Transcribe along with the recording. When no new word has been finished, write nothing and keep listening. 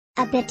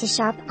a bit too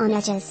sharp on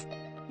edges.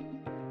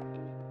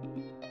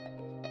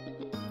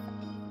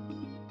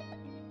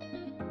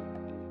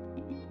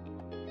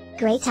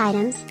 Great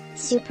items,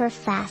 super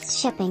fast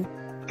shipping.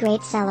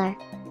 Great seller.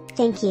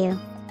 Thank you.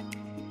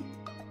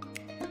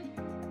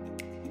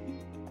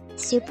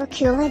 Super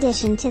cool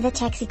addition to the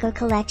Texaco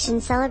Collection,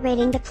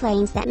 celebrating the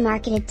planes that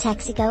marketed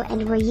Texaco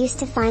and were used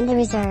to find the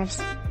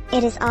reserves.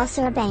 It is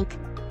also a bank.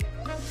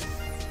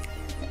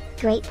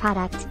 Great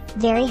product,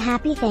 very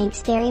happy,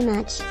 thanks very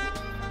much.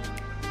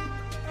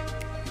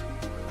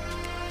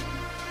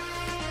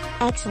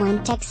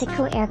 Excellent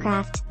Texaco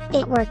aircraft,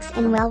 it works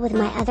in well with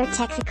my other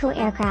Texaco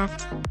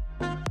aircraft.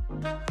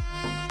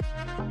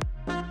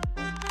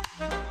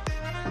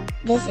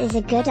 This is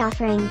a good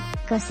offering,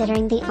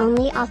 considering the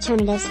only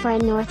alternatives for a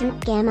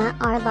Northrop Gamma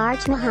are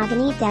large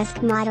mahogany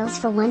desk models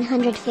for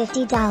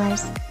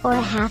 $150, or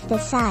a half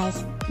this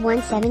size,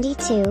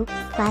 $172,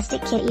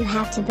 plastic kit you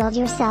have to build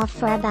yourself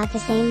for about the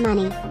same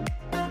money.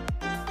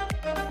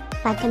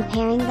 By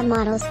comparing the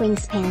model's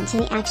wingspan to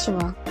the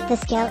actual, the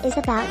scale is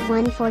about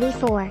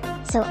 144,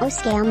 so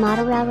O-scale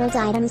model railroad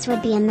items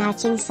would be a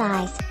matching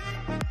size.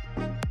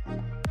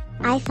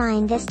 I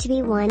find this to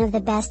be one of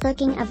the best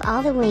looking of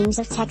all the wings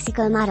of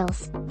Texaco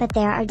models, but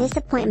there are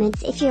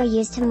disappointments if you're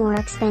used to more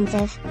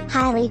expensive,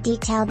 highly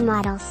detailed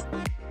models.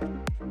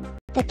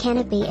 The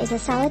canopy is a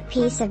solid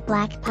piece of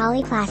black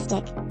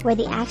polyplastic, where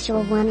the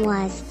actual one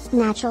was,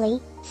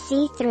 naturally,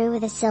 see-through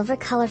with a silver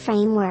color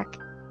framework.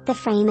 The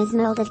frame is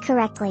molded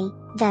correctly,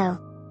 though.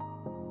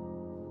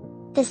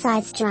 The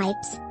side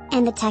stripes,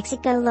 and the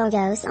Texaco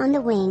logos on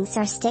the wings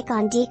are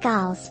stick-on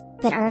decals,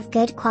 but are of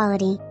good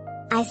quality.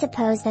 I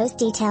suppose those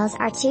details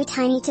are too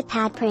tiny to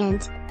pad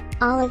print.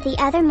 All of the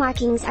other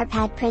markings are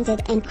pad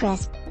printed and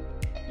crisp.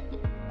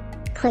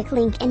 Click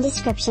link in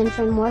description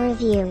for more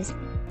reviews.